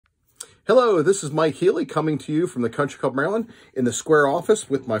Hello, this is Mike Healy coming to you from the Country Club, Maryland in the Square office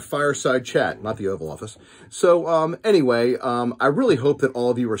with my fireside chat, not the Oval office. So anyway, I really hope that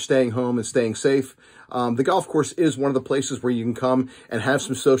all of you are staying home and staying safe. The golf course is one of the places where you can come and have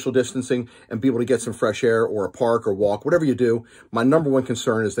some social distancing and be able to get some fresh air or a park or walk, whatever you do. My number one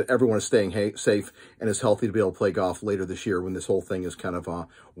concern is that everyone is staying safe and is healthy to be able to play golf later this year when this whole thing is kind of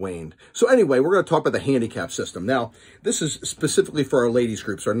waned. So anyway, we're going to talk about the handicap system. Now, this is specifically for our ladies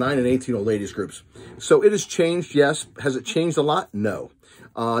groups, our 9 and 18-year-old ladies groups. So it has changed, yes. Has it changed a lot? No.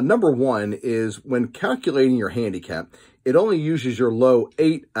 Number one is when calculating your handicap, it only uses your low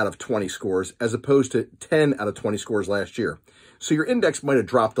 8 out of 20 scores as opposed to 10 out of 20 scores last year. So your index might have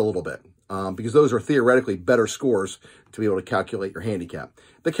dropped a little bit because those are theoretically better scores to be able to calculate your handicap.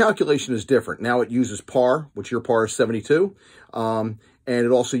 The calculation is different. Now it uses par, which your par is 72, and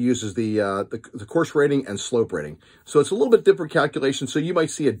it also uses the course rating and slope rating. So it's a little bit different calculation, so you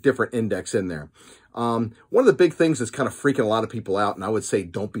might see a different index in there. One of the big things that's kind of freaking a lot of people out, and I would say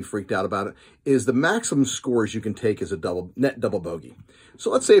don't be freaked out about it, is the maximum scores you can take is a net double bogey. So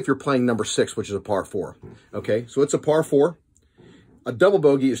let's say if you're playing number 6, which is a par 4. Okay, so it's a par 4. A double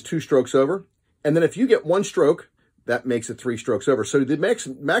bogey is 2 strokes over. And then if you get 1 stroke, that makes it 3 strokes over. So the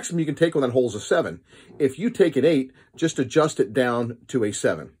maximum you can take on that hole is a 7. If you take an 8, just adjust it down to a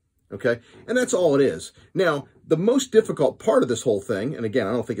 7. Okay, and that's all it is. Now, the most difficult part of this whole thing, and again,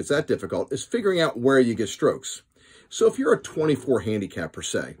 I don't think it's that difficult, is figuring out where you get strokes. So if you're a 24 handicap per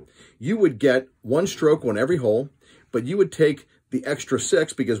se, you would get 1 stroke on every hole, but you would take the extra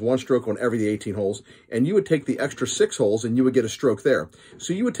 6 because 1 stroke on every 18 holes, and you would take the extra 6 holes and you would get a stroke there.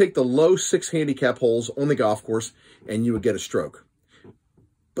 So you would take the low 6 handicap holes on the golf course and you would get a stroke.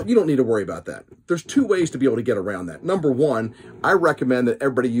 But you don't need to worry about that. There's 2 ways to be able to get around that. Number one, I recommend that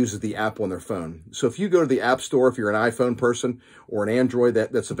everybody uses the app on their phone. So if you go to the App Store, if you're an iPhone person or an Android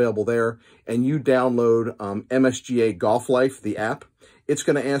that's available there, and you download MSGA Golf Life, the app, it's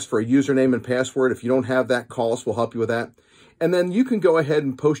going to ask for a username and password. If you don't have that, call us. We'll help you with that. And then you can go ahead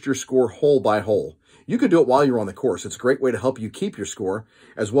and post your score hole by hole. You could do it while you're on the course. It's a great way to help you keep your score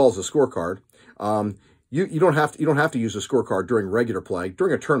as well as a scorecard. You don't have to use a scorecard during regular play.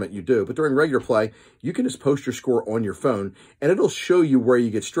 During a tournament, you do. But during regular play, you can just post your score on your phone, and it'll show you where you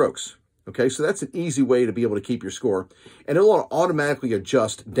get strokes. Okay, so that's an easy way to be able to keep your score, and it'll automatically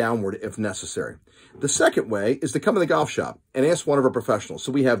adjust downward if necessary. The second way is to come to the golf shop and ask one of our professionals.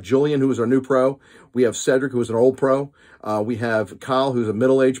 So we have Julian, who is our new pro. We have Cedric, who is an old pro. We have Kyle, who's a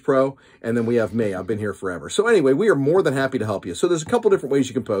middle-aged pro. And then we have me. I've been here forever. So anyway, we are more than happy to help you. So there's a couple different ways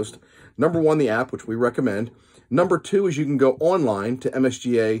you can post. Number one, the app, which we recommend. Number two is you can go online to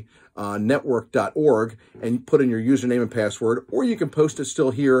msganetwork.org and put in your username and password, or you can post it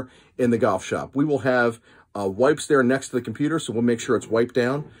still here in the golf shop. We will have wipes there next to the computer, so we'll make sure it's wiped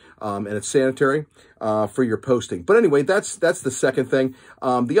down and it's sanitary for your posting. But anyway, that's the second thing.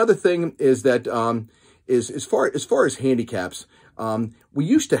 The other thing is that is as far as handicaps, we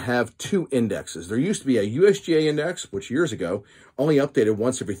used to have 2 indexes. There used to be a USGA index, which years ago only updated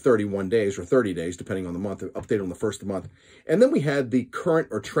once every 31 days or 30 days, depending on the month, updated on the first of the month. And then we had the current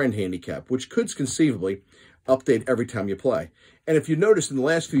or trend handicap, which could conceivably update every time you play. And if you noticed in the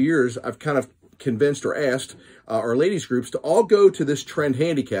last few years, I've kind of convinced or asked our ladies groups to all go to this trend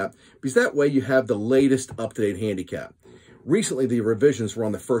handicap because that way you have the latest up-to-date handicap. Recently, the revisions were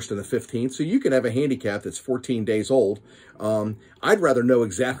on the 1st and the 15th, so you can have a handicap that's 14 days old. I'd rather know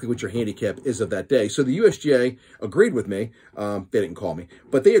exactly what your handicap is of that day. So the USGA agreed with me. They didn't call me,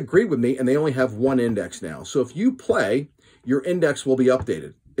 but they agreed with me, and they only have 1 index now. So if you play, your index will be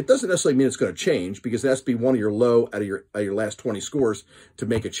updated. It doesn't necessarily mean it's going to change because it has to be one of your low out of your last 20 scores to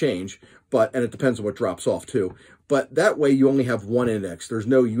make a change. And it depends on what drops off too. But that way you only have 1 index. There's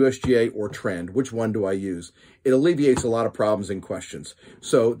no USGA or trend. Which one do I use? It alleviates a lot of problems and questions.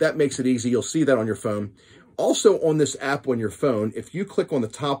 So that makes it easy. You'll see that on your phone. Also on this app on your phone, if you click on the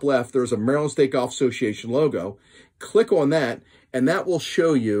top left, there's a Maryland State Golf Association logo. Click on that and that will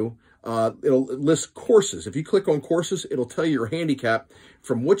show you it'll list courses. If you click on courses, it'll tell you your handicap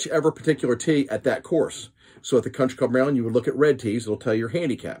from whichever particular tee at that course. So at the Country Club Maryland, you would look at red tees. It'll tell you your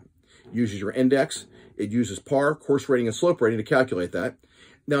handicap. It uses your index. It uses par, course rating, and slope rating to calculate that.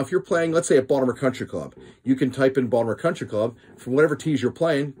 Now, if you're playing, let's say at Baltimore Country Club, you can type in Baltimore Country Club. From whatever tees you're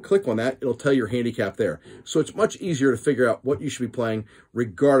playing, click on that. It'll tell you your handicap there. So it's much easier to figure out what you should be playing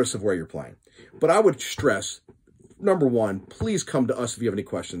regardless of where you're playing. But I would stress, number one, please come to us if you have any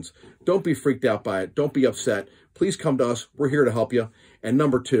questions. Don't be freaked out by it. Don't be upset. please come to us. We're here to help you. And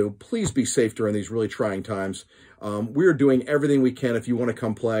number two, please be safe during these really trying times. We're doing everything we can if you want to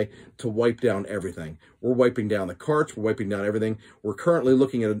come play to wipe down everything. We're wiping down the carts. We're wiping down everything. We're currently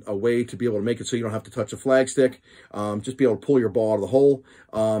looking at a way to be able to make it so you don't have to touch a flagstick, just be able to pull your ball out of the hole.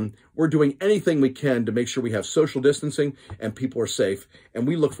 We're doing anything we can to make sure we have social distancing and people are safe. And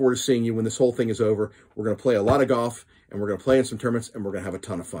we look forward to seeing you when this whole thing is over. We're going to play a lot of golf, and we're going to play in some tournaments, and we're going to have a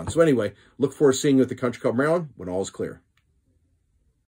ton of fun. So anyway, look forward to seeing you at the Country Club Maryland when all is clear.